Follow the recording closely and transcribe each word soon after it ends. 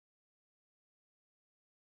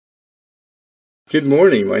Good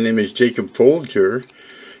morning, my name is Jacob Folger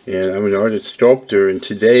and I'm an artist sculptor, and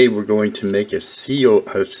today we're going to make a sea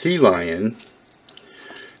lion.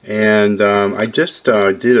 And I just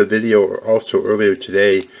did a video also earlier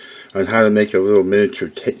today on how to make a little miniature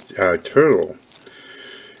turtle.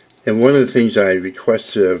 And one of the things I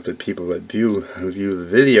requested of the people that view the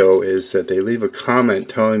video is that they leave a comment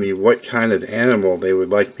telling me what kind of animal they would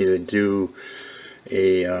like me to do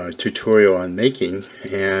a tutorial on making.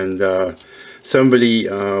 And somebody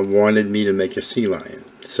wanted me to make a sea lion,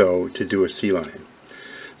 so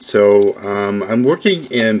I'm working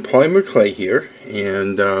in polymer clay here,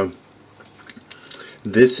 and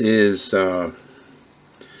this is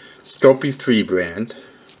Sculpey 3 brand,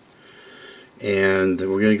 and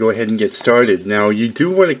we're going to go ahead and get started. Now, you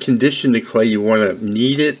do want to condition the clay. You want to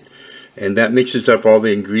knead it, and that mixes up all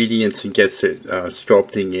the ingredients and gets it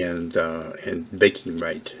sculpting and baking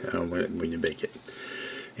right when you bake it.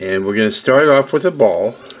 And we're going to start off with a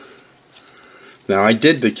ball. Now, I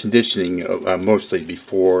did the conditioning mostly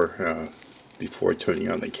before turning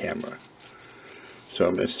on the camera. So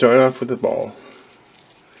I'm going to start off with a ball.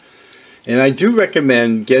 And I do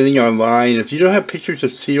recommend getting online. If you don't have pictures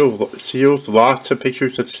of seals, lots of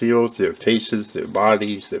pictures of seals, their faces, their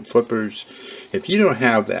bodies, their flippers. If you don't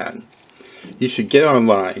have that, you should get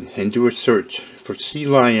online and do a search for sea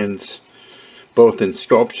lions, both in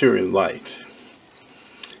sculpture and life.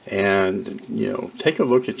 And, you know, take a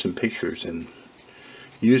look at some pictures and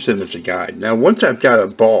use them as a guide. Now, once I've got a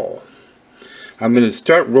ball, I'm going to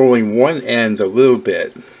start rolling one end a little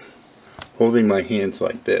bit, holding my hands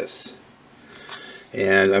like this.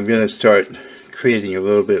 And I'm going to start creating a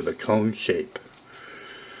little bit of a cone shape.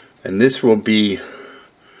 And this will be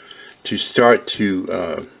to start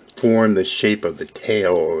to form the shape of the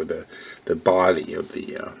tail or the body of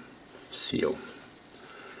the seal.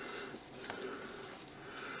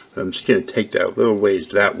 I'm just going to take that a little ways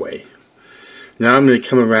that way. Now I'm going to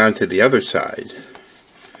come around to the other side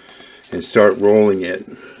and start rolling it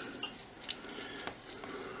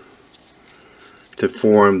to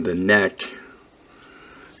form the neck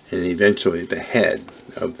and eventually the head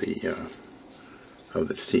of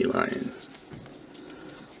the sea lion.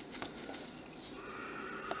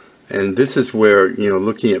 And this is where, you know,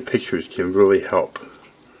 looking at pictures can really help.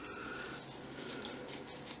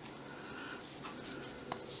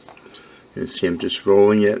 You see I'm just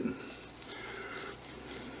rolling it.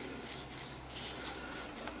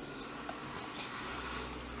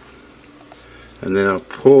 And then I'll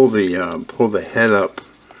pull the head up.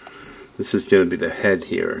 This is going to be the head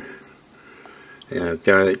here. And I've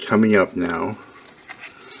got it coming up now.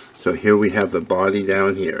 So here we have the body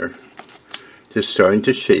down here. Just starting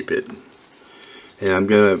to shape it. And I'm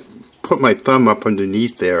going to put my thumb up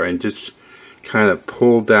underneath there and just kind of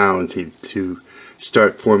pull down to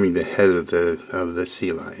start forming the head of the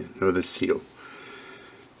sea lion, or the seal.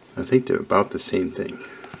 I think they're about the same thing.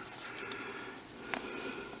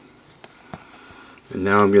 And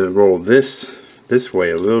now I'm going to roll this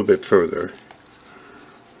way a little bit further.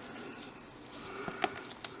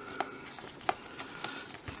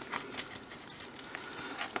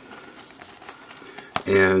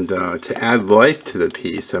 And to add life to the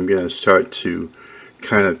piece, I'm going to start to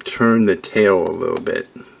kind of turn the tail a little bit.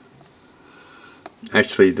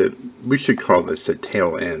 Actually, we should call this the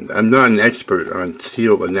tail end. I'm not an expert on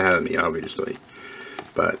seal anatomy, obviously,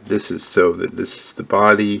 but this is so that this is the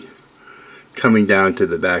body coming down to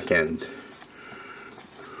the back end.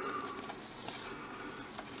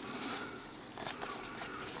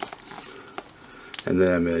 And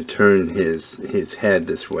then I'm going to turn his head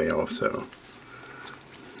this way also.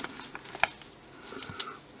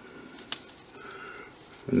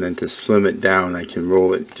 And then to slim it down, I can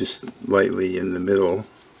roll it just lightly in the middle.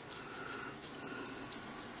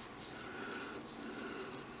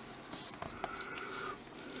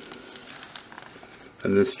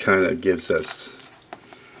 And this kind of gives us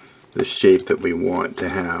the shape that we want to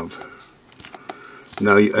have.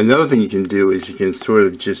 Now, another thing you can do is you can sort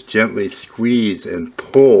of just gently squeeze and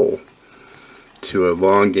pull to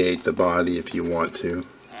elongate the body if you want to.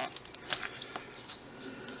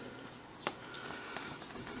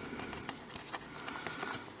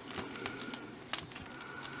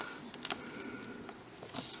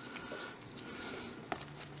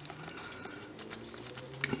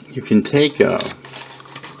 You can take a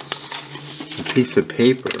piece of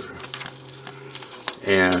paper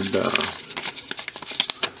and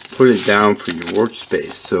put it down for your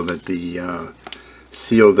workspace so that the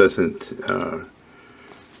seal doesn't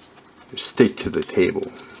stick to the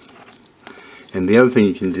table. And the other thing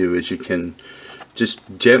you can do is you can just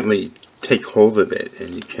gently take hold of it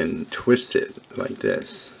and you can twist it like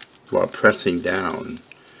this. while pressing down,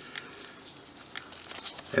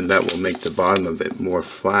 and that will make the bottom of it more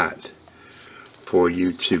flat for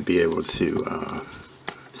you to be able to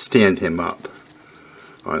stand him up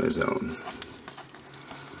on his own.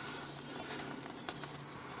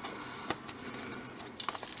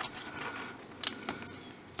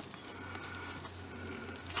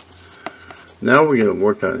 Now we're going to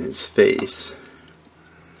work on his face,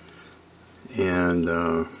 and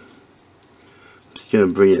I'm just going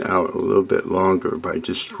to bring it out a little bit longer by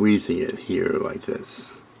just squeezing it here like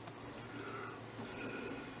this.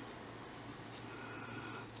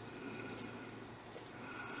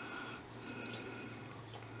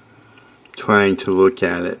 Trying to look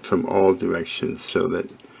at it from all directions so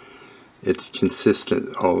that it's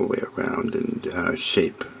consistent all the way around in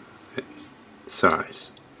shape and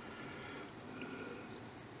size.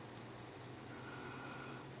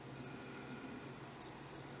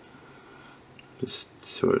 Just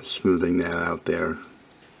sort of smoothing that out there.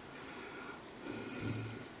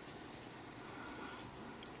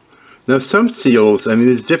 Now some seals, I mean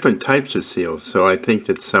there's different types of seals, so I think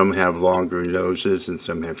that some have longer noses and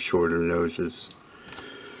some have shorter noses.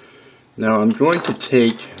 Now I'm going to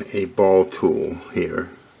take a ball tool here,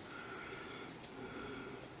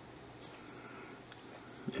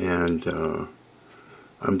 and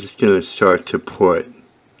I'm just going to start to put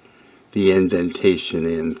the indentation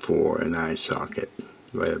in for an eye socket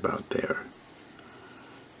right about there.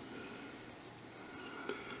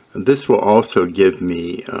 And this will also give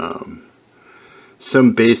me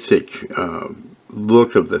some basic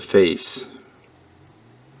look of the face.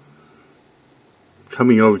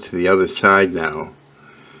 Coming over to the other side now,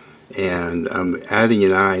 and I'm adding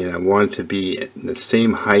an eye, and I want it to be in the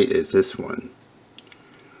same height as this one.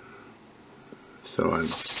 So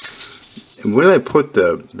and when I put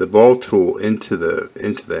the ball tool into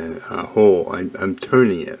the hole, I'm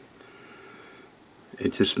turning it.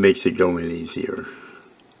 It just makes it go in easier.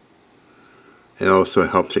 It also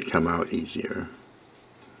helps it come out easier.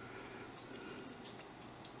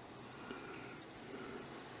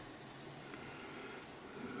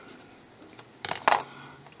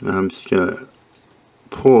 Now I'm just going to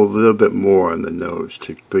pull a little bit more on the nose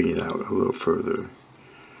to bring it out a little further.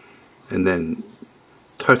 And then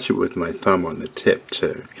touch it with my thumb on the tip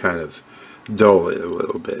to kind of dull it a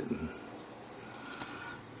little bit.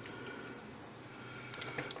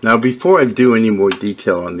 Now before I do any more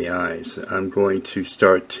detail on the eyes, I'm going to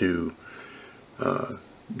start to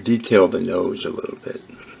detail the nose a little bit.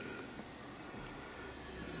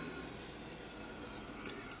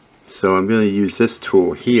 So I'm going to use this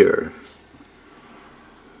tool here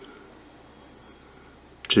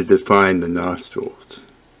to define the nostrils.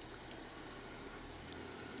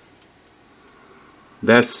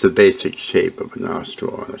 That's the basic shape of a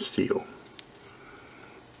nostril on a seal.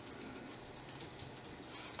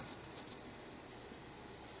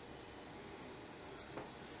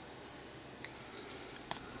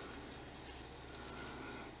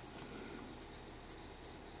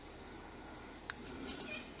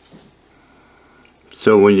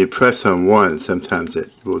 So when you press on one, sometimes it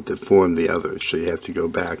will deform the other, so you have to go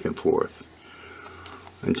back and forth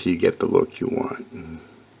until you get the look you want.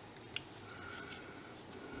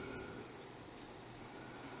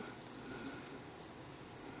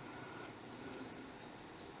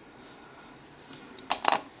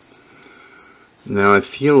 Now I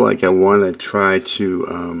feel like I want to try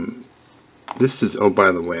to, this is, oh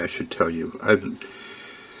by the way, I should tell you,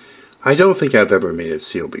 I don't think I've ever made a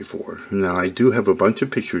seal before. Now I do have a bunch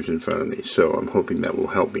of pictures in front of me, so I'm hoping that will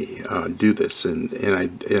help me do this, and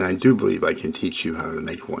I do believe I can teach you how to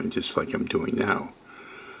make one just like I'm doing now.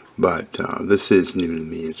 But this is new to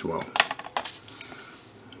me as well.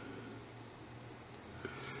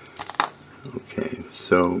 Okay,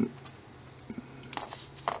 so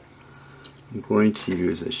I'm going to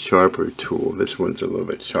use a sharper tool. This one's a little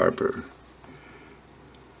bit sharper.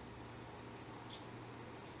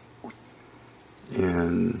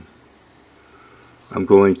 And I'm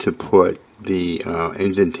going to put the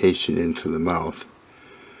indentation in for the mouth,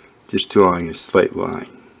 just drawing a slight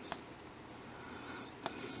line.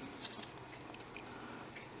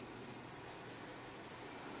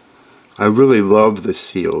 I really love the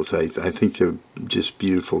seals. I think they're just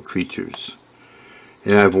beautiful creatures.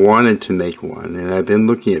 And I've wanted to make one, and I've been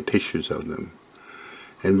looking at pictures of them.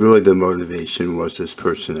 And really the motivation was this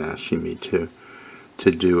person asking me to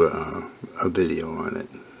do a video on it.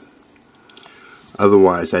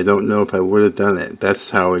 Otherwise, I don't know if I would have done it. That's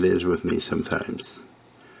how it is with me sometimes.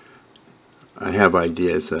 I have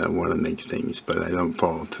ideas that I want to make things, but I don't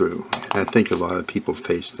follow through. And I think a lot of people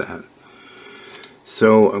face that.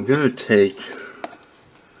 So I'm going to take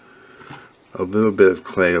a little bit of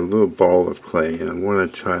clay, a little ball of clay, and I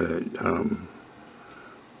want to try to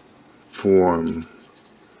form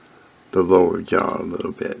the lower jaw a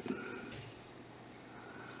little bit.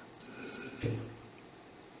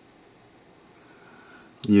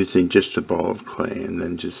 Using just a ball of clay and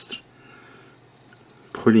then just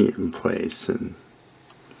putting it in place and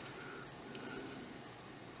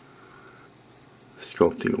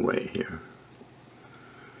sculpting away here.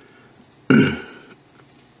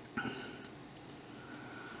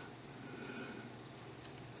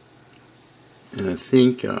 And I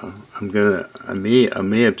think I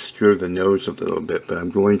may obscure the nose a little bit, but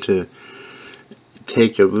I'm going to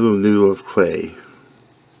take a little noodle of clay,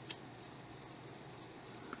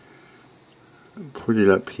 and put it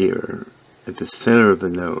up here at the center of the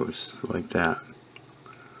nose, like that,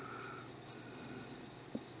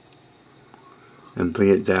 and bring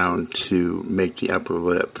it down to make the upper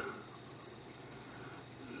lip.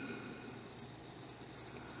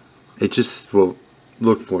 It just will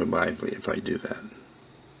look more lively if I do that.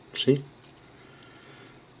 See?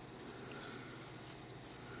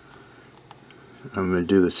 I'm going to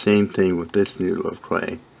do the same thing with this noodle of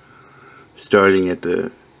clay, starting at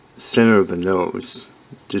the center of the nose,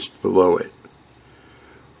 just below it.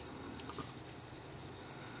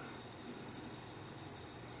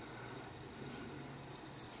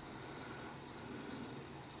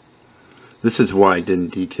 This is why I didn't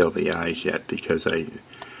detail the eyes yet, because I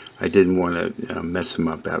didn't want to mess them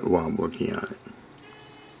up while I'm working on it.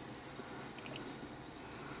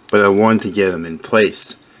 But I wanted to get them in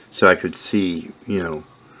place so I could see, you know,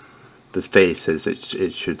 the face as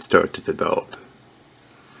it should start to develop.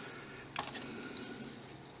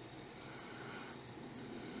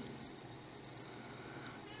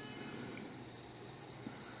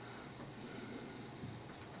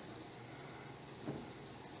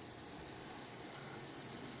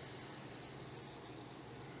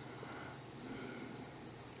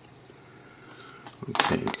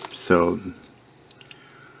 Okay, so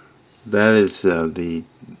that is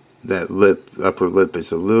that lip, upper lip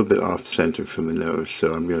is a little bit off center from the nose,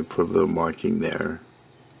 so I'm going to put a little marking there.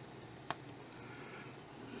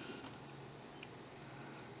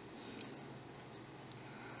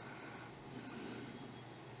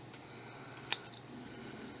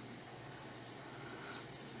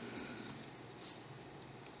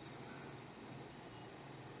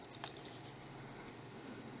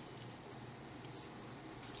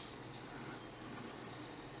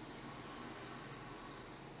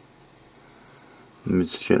 I'm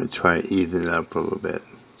just going to try to even it up a little bit.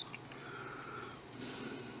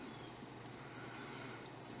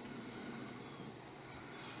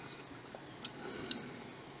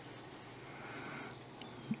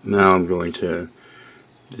 Now I'm going to,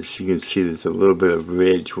 as you can see, there's a little bit of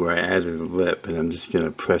ridge where I added a lip, and I'm just going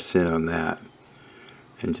to press in on that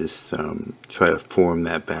and just try to form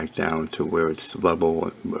that back down to where it's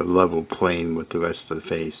level, a level plane with the rest of the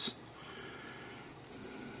face.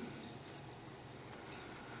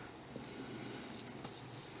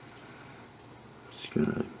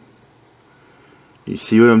 You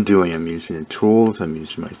see what I'm doing? I'm using the tools, I'm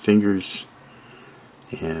using my fingers,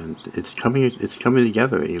 and it's coming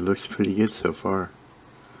together. It looks pretty good so far.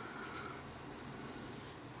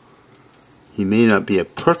 He may not be a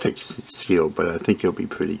perfect seal, but I think he'll be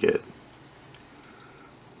pretty good.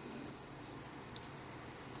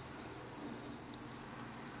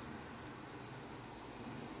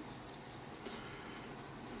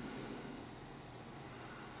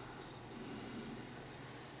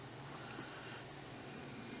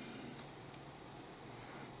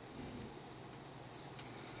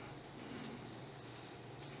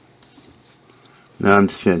 Now I'm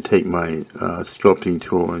just going to take my sculpting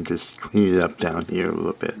tool and just clean it up down here a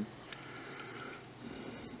little bit.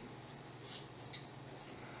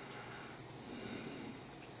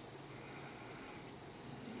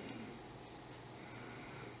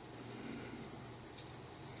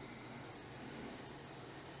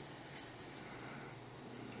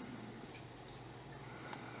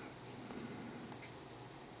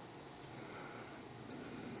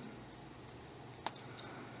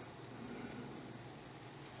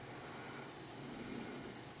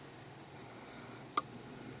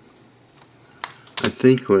 I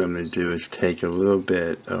think what I'm going to do is take a little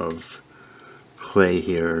bit of clay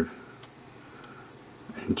here,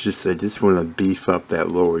 and I just want to beef up that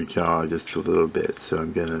lower jaw just a little bit. So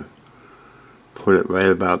I'm going to put it right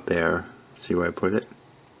about there. See where I put it?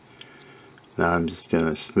 Now I'm just going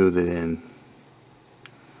to smooth it in,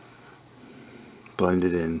 blend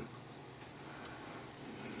it in.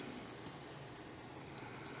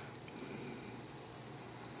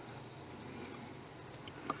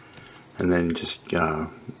 and then just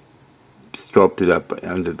sculpt it up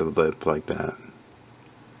under the lip like that.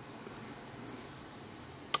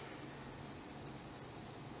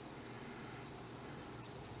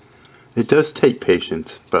 It does take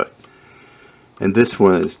patience, and this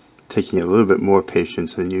one is taking a little bit more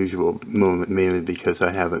patience than usual, mainly because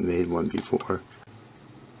I haven't made one before.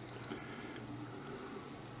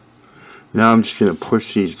 Now I'm just going to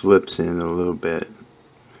push these lips in a little bit.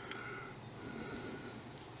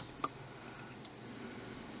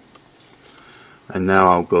 And now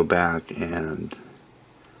I'll go back and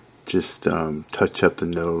just touch up the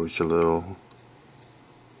nose a little.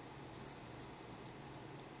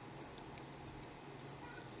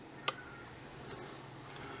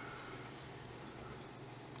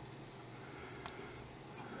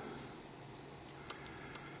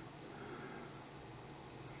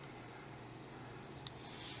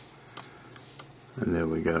 And there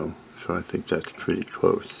we go. So I think that's pretty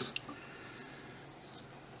close.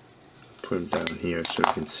 Put him down here so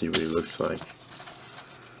you can see what he looks like.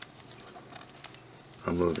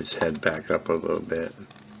 I'll move his head back up a little bit.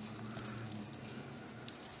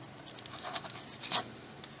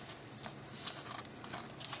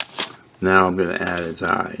 Now I'm going to add his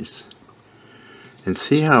eyes. And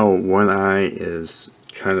see how one eye is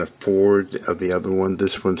kind of forward of the other one?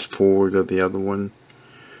 This one's forward of the other one.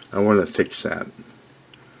 I want to fix that.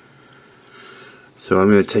 So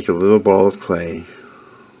I'm going to take a little ball of clay,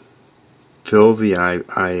 fill the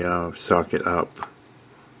eye socket up,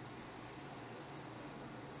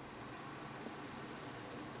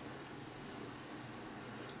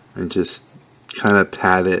 and just kind of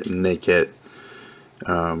pat it and make it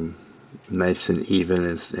nice and even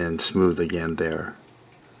and smooth again there.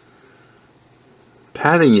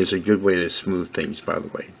 Patting is a good way to smooth things, by the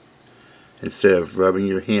way. Instead of rubbing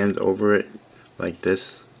your hand over it like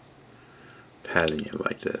this, patting it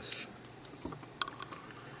like this.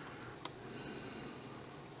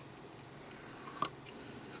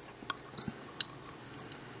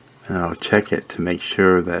 And I'll check it to make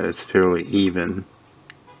sure that it's fairly even.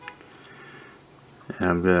 And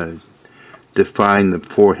I'm going to define the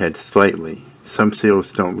forehead slightly. Some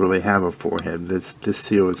seals don't really have a forehead. This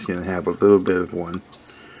seal is going to have a little bit of one.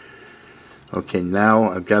 Okay,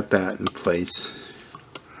 now I've got that in place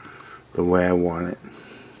the way I want it.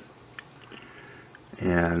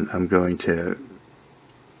 And I'm going to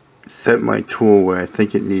set my tool where I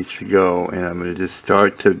think it needs to go, and I'm going to just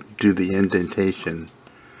start to do the indentation.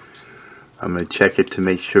 I'm going to check it to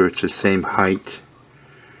make sure it's the same height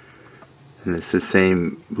and it's the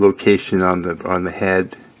same location on the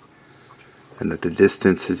head, and that the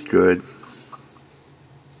distance is good.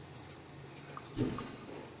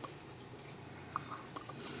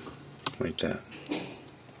 Like that.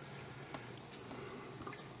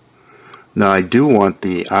 Now I do want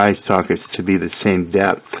the eye sockets to be the same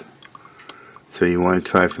depth, so you want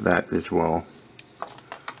to try for that as well.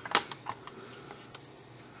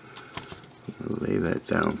 I'll lay that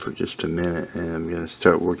down for just a minute, and I'm going to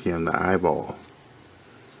start working on the eyeball.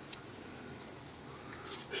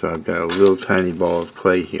 So I've got a little tiny ball of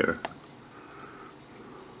clay here.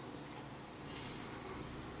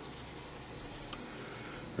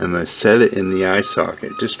 I'm going to set it in the eye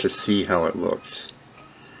socket just to see how it looks.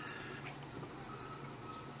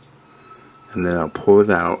 And then I'll pull it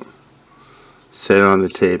out, set it on the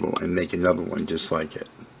table, and make another one just like it.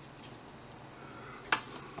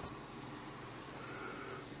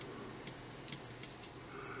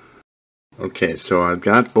 Okay, so I've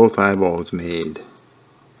got both eyeballs made,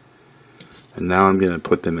 and now I'm going to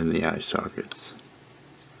put them in the eye sockets.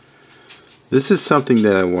 This is something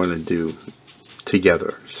that I want to do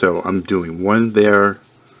together. So I'm doing one there,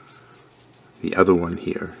 the other one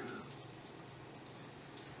here.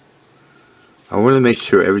 I want to make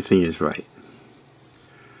sure everything is right.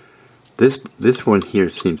 This one here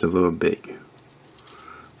seems a little big.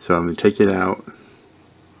 So I'm going to take it out,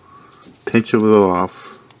 pinch a little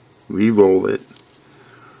off, re-roll it,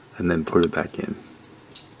 and then put it back in.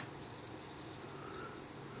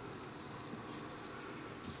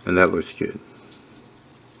 And that looks good.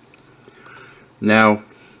 Now,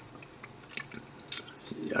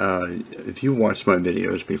 if you watched my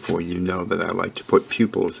videos before, you know that I like to put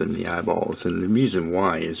pupils in the eyeballs, and the reason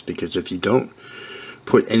why is because if you don't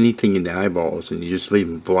put anything in the eyeballs and you just leave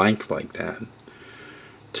them blank like that,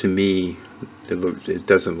 to me it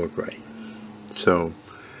doesn't look right. So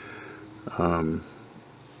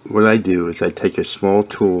what I do is I take a small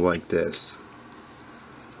tool like this,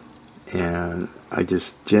 and I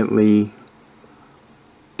just gently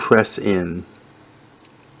press in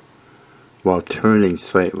while turning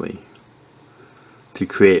slightly to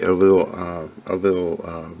create a little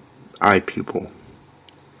eye pupil.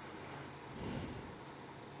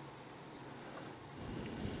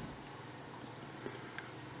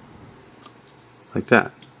 Like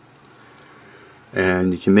that.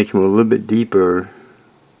 And you can make them a little bit deeper.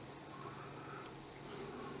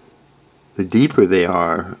 The deeper they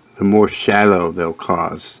are, the more shadow they'll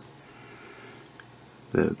cause.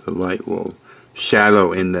 The light will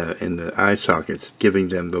shadow in the eye sockets, giving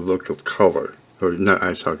them the look of color. Or not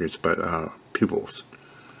eye sockets, but pupils.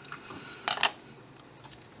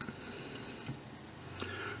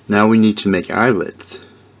 Now we need to make eyelids.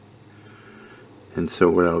 And so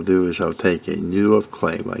what I'll do is I'll take a needle of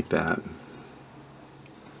clay like that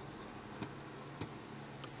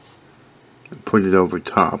and put it over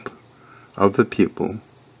top of the pupil.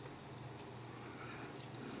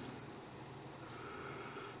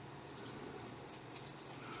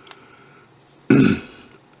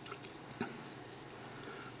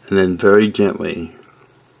 And then very gently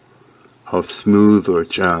I'll smooth or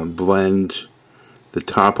blend the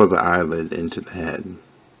top of the eyelid into the head.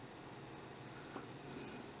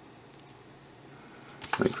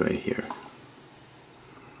 Like right here.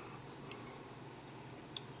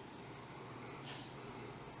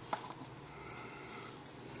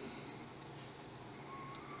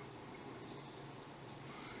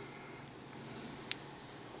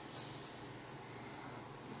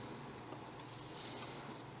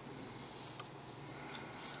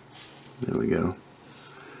 There we go.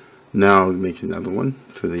 Now I'll make another one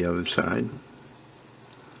for the other side.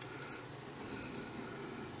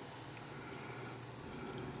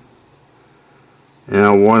 And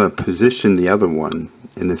I'll want to position the other one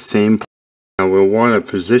in the same place. Now we'll want to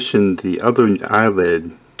position the other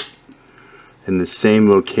eyelid in the same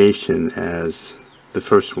location as the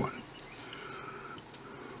first one.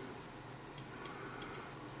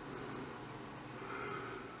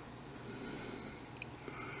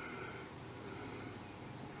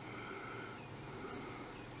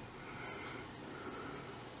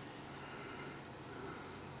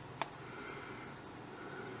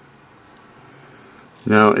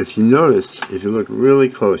 Now if you notice, if you look really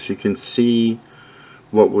close, you can see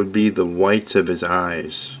what would be the whites of his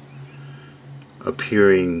eyes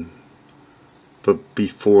appearing but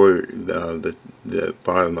before the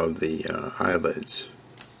bottom of the eyelids.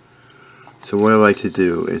 So what I like to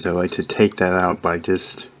do is I like to take that out by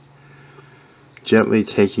just gently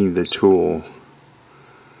taking the tool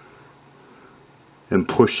and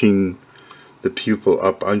pushing the pupil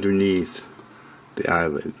up underneath the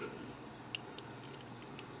eyelid.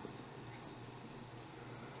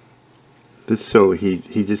 This so he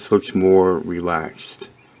just looks more relaxed.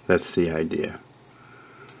 That's the idea.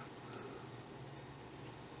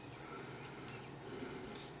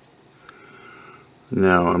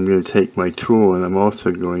 Now I'm going to take my tool and I'm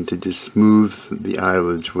also going to just smooth the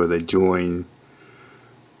eyelids where they join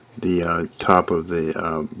the top of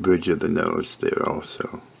the bridge of the nose there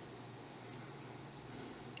also.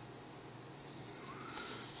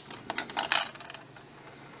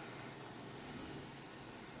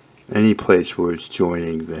 Any place where it's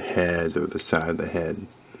joining the head or the side of the head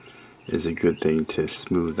is a good thing to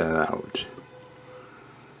smooth that out.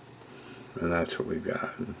 And that's what we've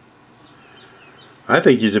got. I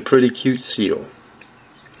think he's a pretty cute seal.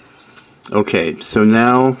 Okay, so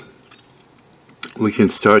now we can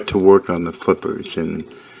start to work on the flippers and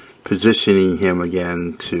positioning him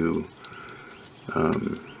again to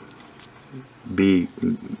be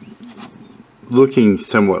looking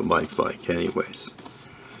somewhat lifelike anyways.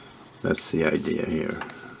 That's the idea here.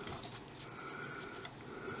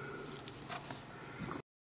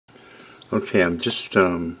 Okay, I'm just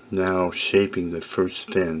now shaping the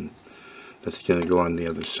first fin that's going to go on the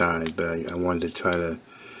other side, but I wanted to try to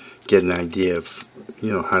get an idea of,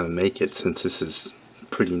 you know, how to make it, since this is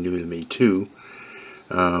pretty new to me too.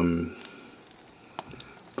 But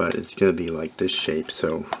it's going to be like this shape,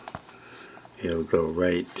 so it'll go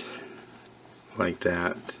right like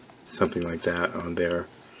that, something like that on there.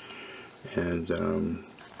 And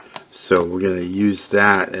so we're going to use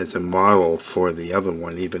that as a model for the other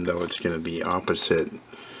one, even though it's going to be opposite.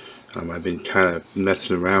 I've been kind of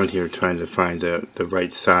messing around here trying to find the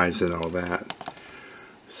right size and all that.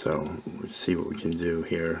 So let's see what we can do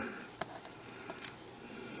here.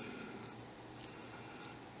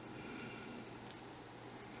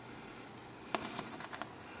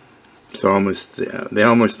 So almost they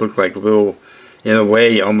almost look like little, in a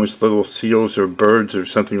way, almost little seals or birds or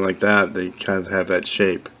something like that. They kind of have that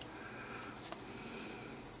shape.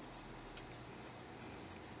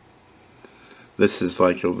 This is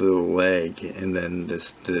like a little leg, and then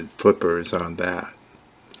the flipper is on that.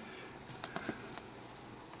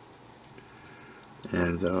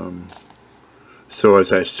 And so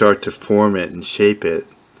as I start to form it and shape it,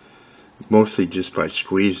 mostly just by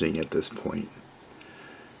squeezing at this point,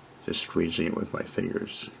 just squeezing it with my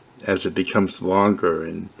fingers, as it becomes longer,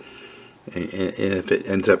 and if it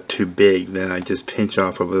ends up too big, then I just pinch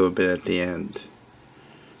off a little bit at the end,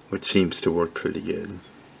 which seems to work pretty good.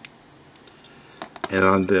 And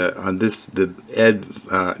on the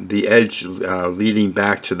edge leading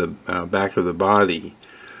back to the back of the body,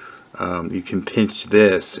 you can pinch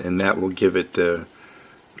this, and that will give it the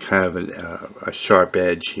kind of a sharp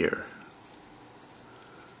edge here.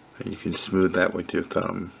 And you can smooth that with your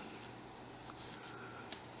thumb.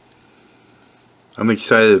 I'm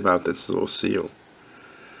excited about this little seal.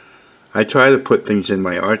 I try to put things in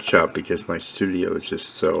my art shop because my studio is just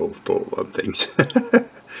so full of things.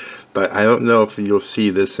 But I don't know if you'll see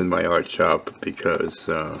this in my art shop, because,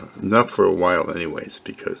 not for a while anyways,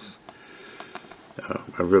 because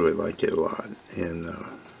I really like it a lot. And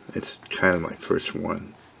it's kind of my first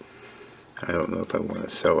one. I don't know if I want to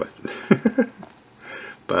sell it.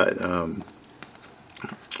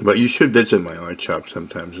 But you should visit my art shop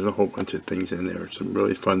sometimes. There's a whole bunch of things in there, some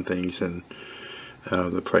really fun things, and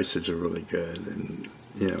the prices are really good, and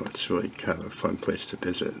you know, it's really kind of a fun place to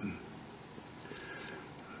visit.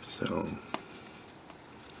 So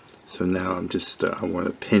now I'm just I want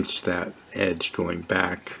to pinch that edge going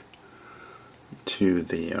back to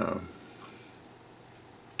the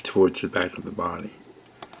towards the back of the body.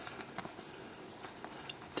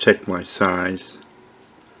 Check my size.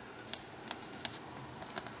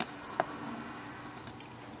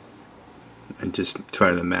 And just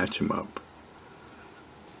try to match them up.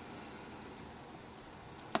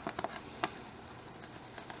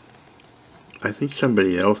 I think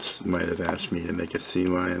somebody else might have asked me to make a sea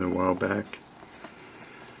lion a while back.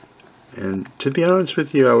 And to be honest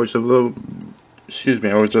with you, I was a little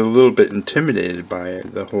bit intimidated by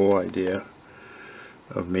the whole idea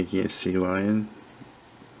of making a sea lion.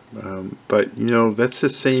 But you know, that's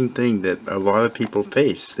the same thing that a lot of people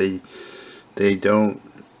face. They don't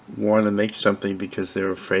want to make something because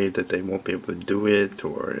they're afraid that they won't be able to do it,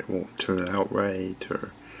 or it won't turn out right,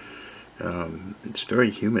 or it's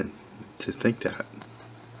very human to think that.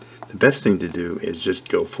 The best thing to do is just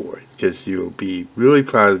go for it, because you'll be really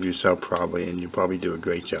proud of yourself probably, and you'll probably do a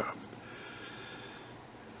great job.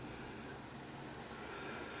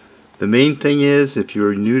 The main thing is, if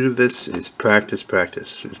you're new to this, is practice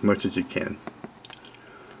as much as you can.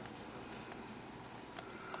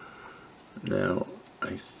 Now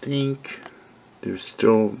I think there's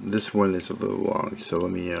still, this one is a little long, so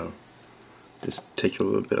let me just take a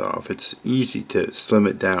little bit off. It's easy to slim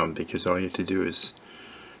it down because all you have to do is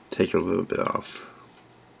take a little bit off.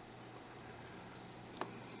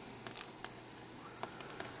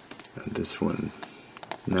 And this one,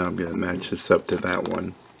 now I'm going to match this up to that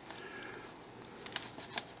one.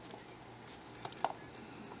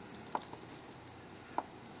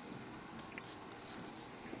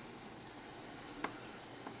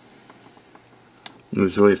 It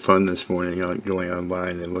was really fun this morning going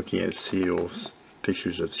online and looking at seals,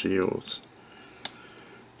 pictures of seals.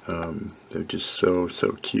 They're just so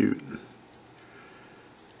cute.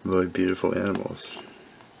 Really beautiful animals.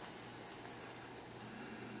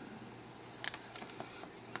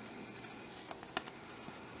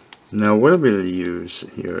 Now what I'm going to use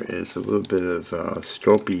here is a little bit of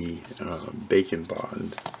Sculpey Bacon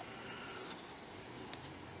Bond.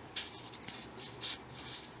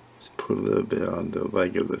 Put a little bit on the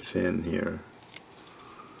leg of the fin here.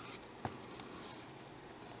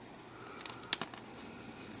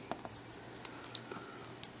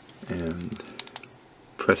 And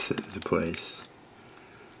press it into place.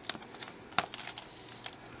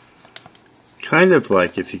 Kind of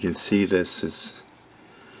like, if you can see this, is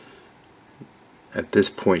at this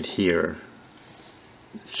point here.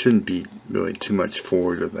 It shouldn't be really too much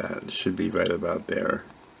forward of that. It should be right about there.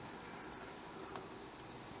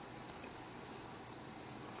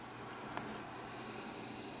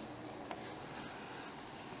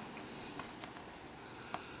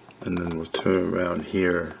 And then we'll turn around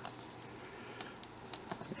here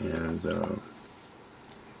and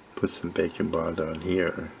put some bacon bond on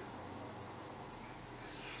here.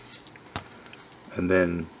 And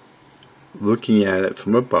then looking at it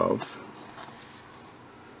from above,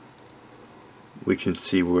 we can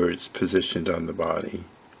see where it's positioned on the body.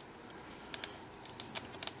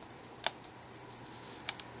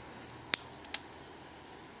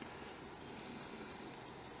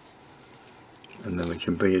 And then we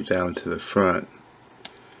can bring it down to the front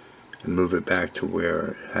and move it back to where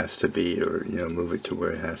it has to be, or you know, move it to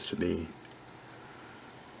where it has to be.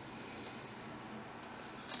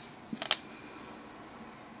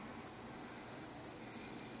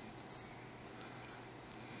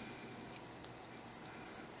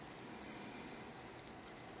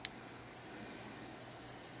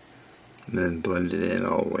 and then blend it in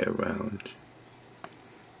all the way around.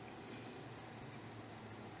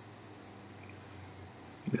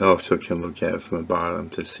 You also can look at it from the bottom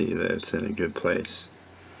to see that it's in a good place.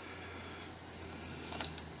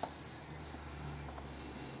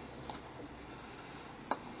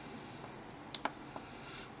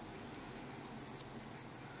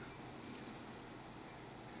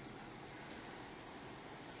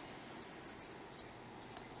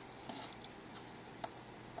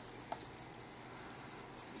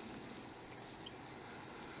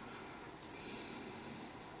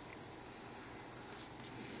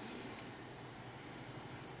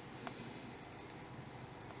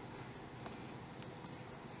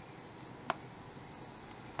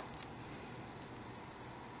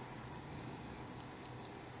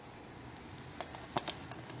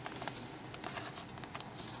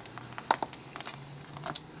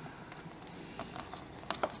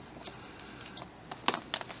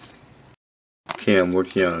 Okay, I'm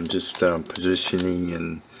working on just positioning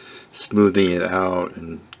and smoothing it out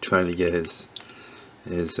and trying to get his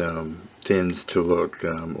fins to look,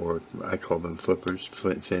 or I call them flippers,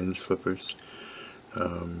 flippers,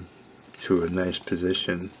 to a nice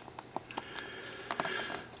position.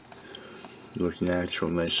 Look natural,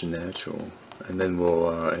 nice and natural. And then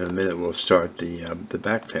we'll, in a minute, we'll start the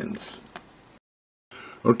back fins.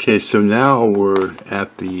 Okay, so now we're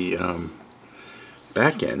at the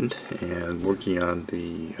back end and working on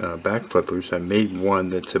the back flippers. I made one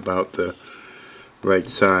that's about the right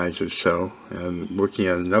size or so. I'm working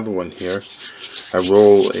on another one here. I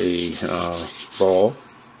roll a ball.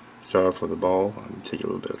 Start off with a ball. I'm going to take a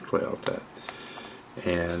little bit of clay off that.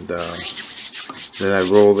 And then I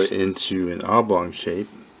roll it into an oblong shape.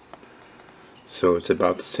 So it's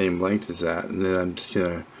about the same length as that. And then I'm just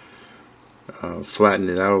going to flatten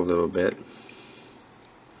it out a little bit.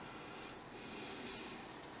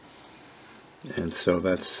 And so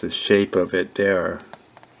that's the shape of it there.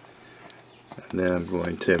 And then I'm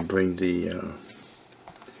going to bring the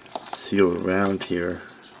seal around here.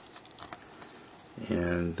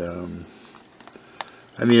 And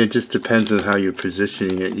I mean, it just depends on how you're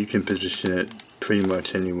positioning it. You can position it pretty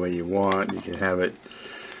much any way you want. You can have it,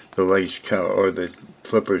 the legs come, or the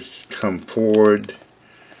flippers come forward,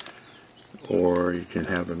 or you can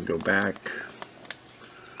have them go back.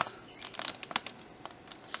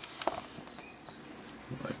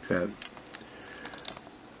 Like that.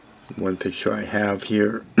 One picture I have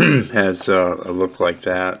here has a look like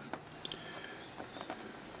that.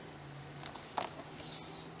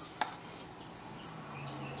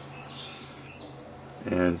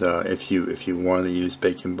 And if you want to use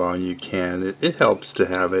bacon bond, you can. It helps to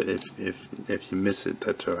have it. If you miss it,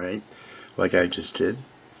 that's all right. Like I just did.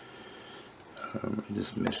 I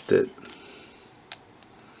just missed it.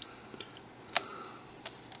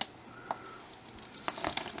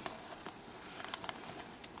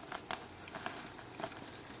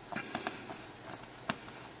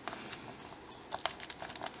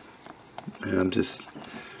 And I'm just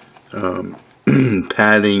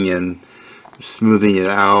patting and smoothing it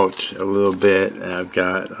out a little bit. And I've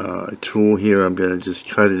got a tool here. I'm going to just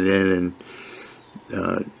cut it in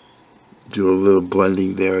and do a little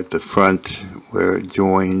blending there at the front where it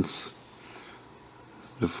joins,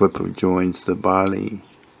 the flipper joins the body.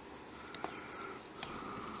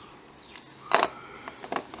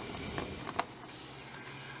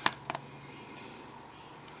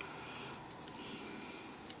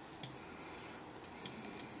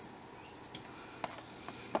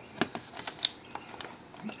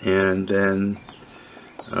 And then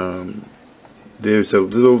there's a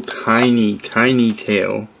little tiny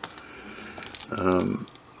tail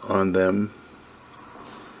on them,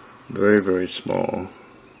 very small.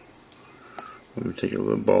 Let me take a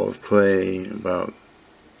little ball of clay about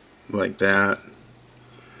like that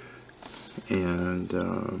and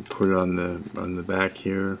put it on the back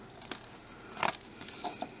here.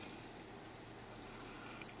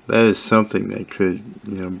 That is something that could,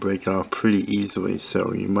 break off pretty easily,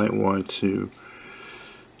 so you might want to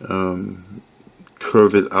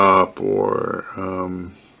curve it up, or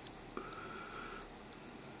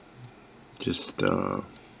just don't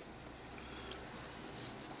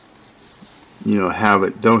have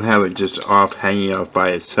it just hanging off by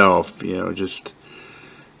itself. Just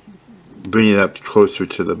bring it up closer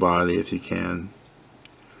to the body if you can.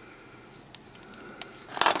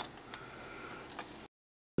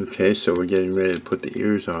 Okay, so we're getting ready to put the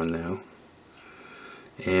ears on now.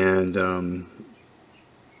 And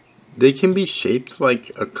they can be shaped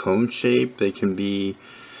like a cone shape. They can be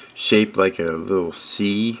shaped like a little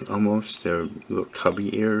C almost. They're a little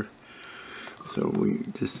cubby ear. So we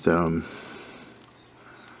just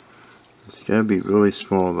It's gotta be really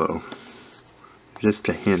small though, just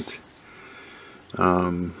a hint.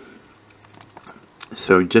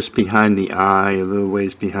 So just behind the eye, a little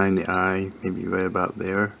ways behind the eye, maybe right about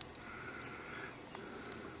there.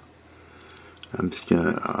 I'm just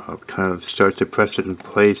gonna kind of start to press it in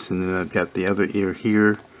place, and then I've got the other ear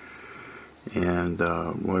here, and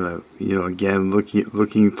want to, again,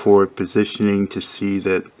 looking for positioning to see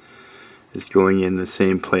that it's going in the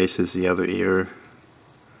same place as the other ear,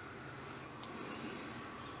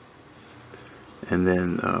 and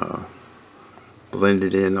then blend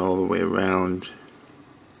it in all the way around.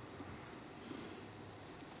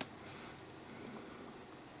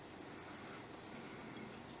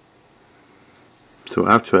 So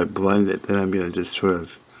after I blend it, then I'm going to just sort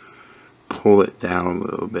of pull it down a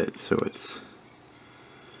little bit so it's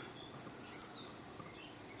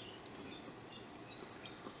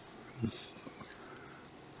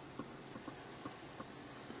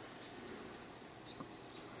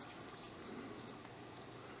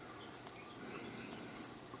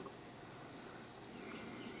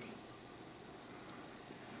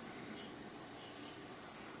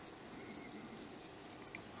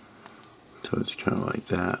kind of like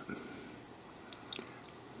that.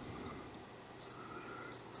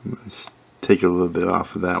 I'm going to take a little bit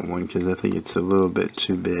off of that one because I think it's a little bit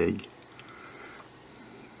too big.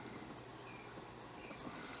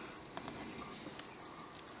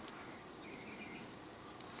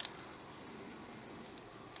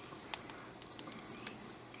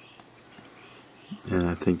 And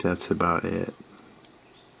I think that's about it.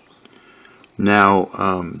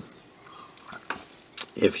 Now,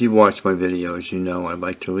 if you watch my videos, you know I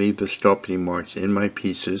like to leave the sculpting marks in my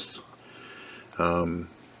pieces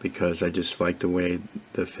because I just like the way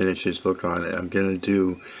the finishes look on it. I'm going to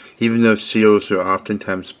do, even though seals are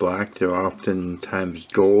oftentimes black, they're oftentimes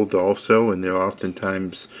gold also, and they're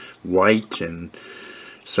oftentimes white, and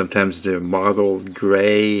sometimes they're mottled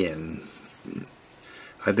gray, and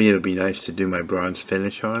I think it'll be nice to do my bronze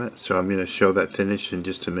finish on it. So I'm going to show that finish in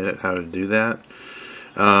just a minute, how to do that.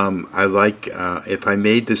 I like, if I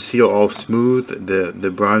made the seal all smooth,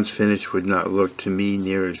 the bronze finish would not look to me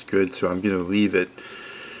near as good, so I'm going to leave it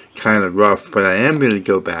kind of rough, but I am going to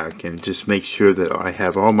go back and just make sure that I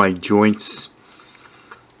have all my joints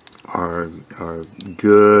are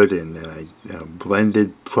good, and that I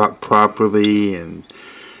blended properly, and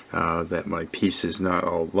that my piece is not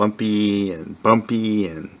all lumpy and bumpy,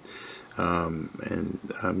 and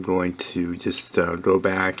I'm going to just go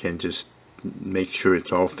back and just make sure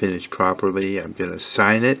it's all finished properly. I'm going to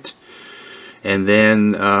sign it, and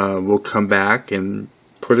then we'll come back and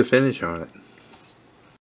put a finish on it.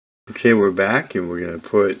 Okay, we're back, and we're going to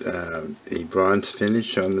put a bronze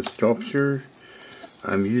finish on the sculpture.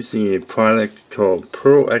 I'm using a product called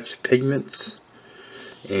Pearl X Pigments,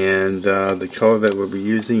 and the color that we'll be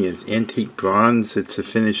using is Antique Bronze. It's a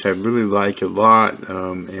finish I really like a lot,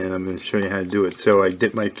 and I'm going to show you how to do it. So I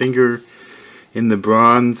dip my finger in the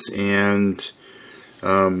bronze and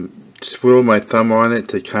swirl my thumb on it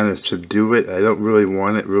to kind of subdue it. I don't really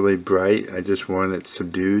want it really bright, I just want it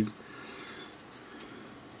subdued.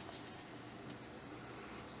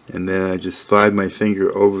 And then I just slide my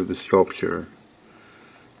finger over the sculpture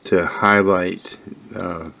to highlight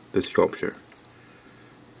the sculpture.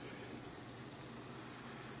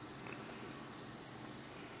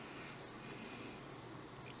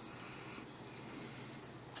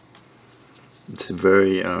 It's a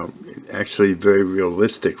very, actually very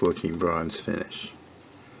realistic looking bronze finish.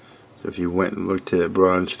 So if you went and looked at a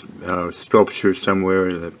bronze sculpture somewhere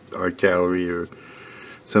in an art gallery or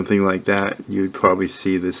something like that, you'd probably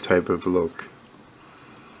see this type of look.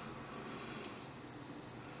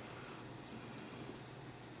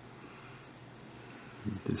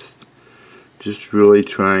 Just really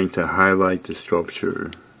trying to highlight the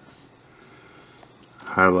sculpture,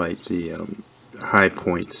 highlight the high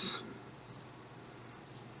points.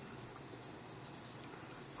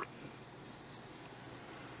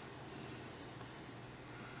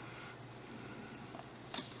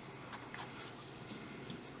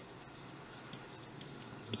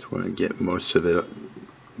 Just want to get most of it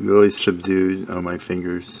really subdued on my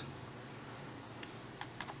fingers.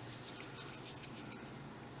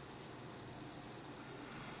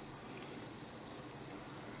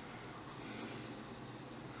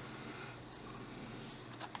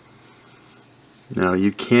 Now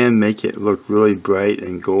you can make it look really bright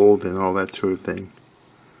and gold and all that sort of thing.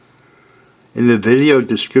 In the video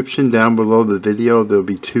description down below the video, there'll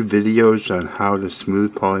be 2 videos on how to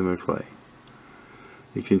smooth polymer clay.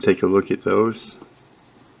 You can take a look at those.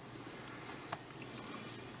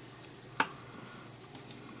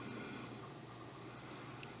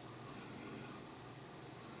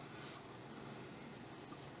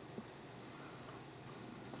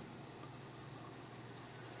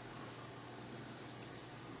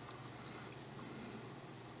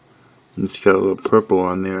 It's got a little purple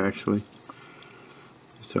on there actually.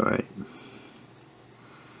 It's alright.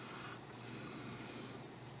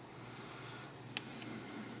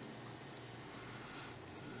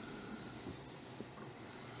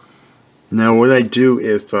 Now what I do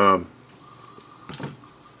if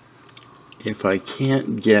I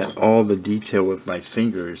can't get all the detail with my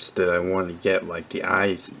fingers that I want to get, like the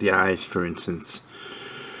eyes for instance,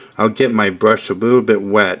 I'll get my brush a little bit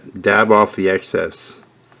wet, dab off the excess,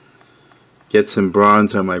 get some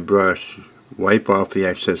bronze on my brush, wipe off the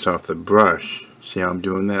excess off the brush. See how I'm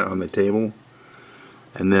doing that on the table?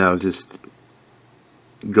 And then I'll just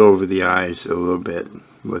go over the eyes a little bit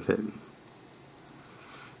with it.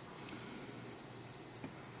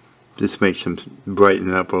 Just makes them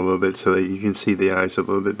brighten up a little bit so that you can see the eyes a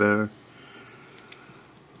little bit better.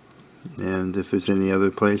 And if there's any other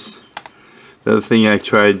place. The other thing I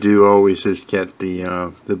try to do always is get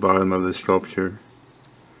the bottom of the sculpture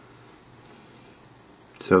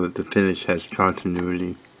so that the finish has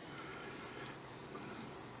continuity.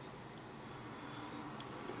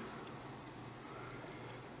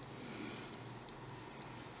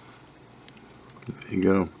 There you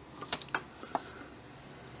go.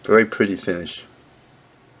 Very pretty finish.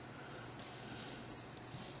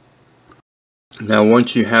 Now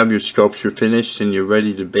once you have your sculpture finished and you're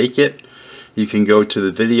ready to bake it, you can go to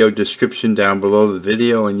the video description down below the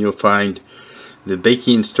video and you'll find the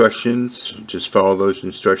baking instructions. Just follow those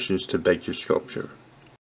instructions to bake your sculpture.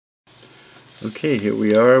 Okay, here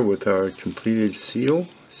we are with our completed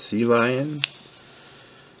sea lion.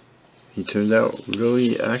 He turned out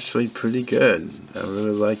really actually pretty good. I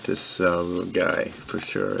really like this little guy for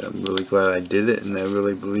sure. I'm really glad I did it, and I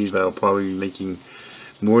really believe I'll probably be making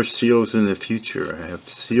more seals in the future. I have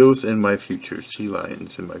seals in my future, sea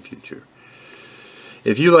lions in my future.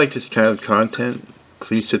 If you like this kind of content,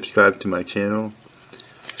 please subscribe to my channel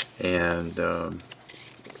and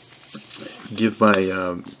give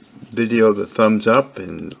my video the thumbs up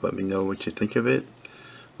and let me know what you think of it.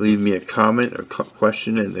 Leave me a comment or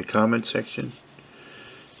question in the comment section.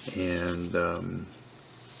 And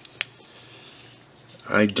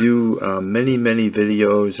I do many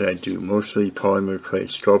videos. I do mostly polymer clay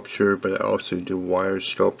sculpture, but I also do wire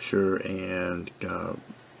sculpture and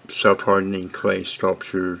self-hardening clay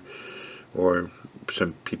sculpture, or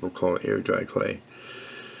some people call it air dry clay.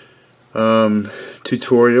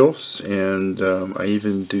 Tutorials, and I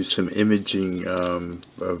even do some imaging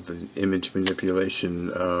of image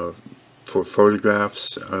manipulation for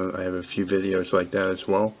photographs. I have a few videos like that as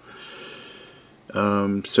well.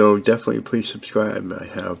 So definitely please subscribe. I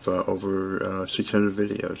have over 600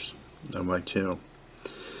 videos on my channel.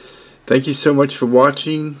 Thank you so much for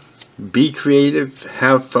watching. Be creative,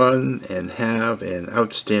 have fun, and have an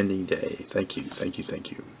outstanding day. Thank you, thank you, thank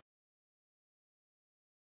you.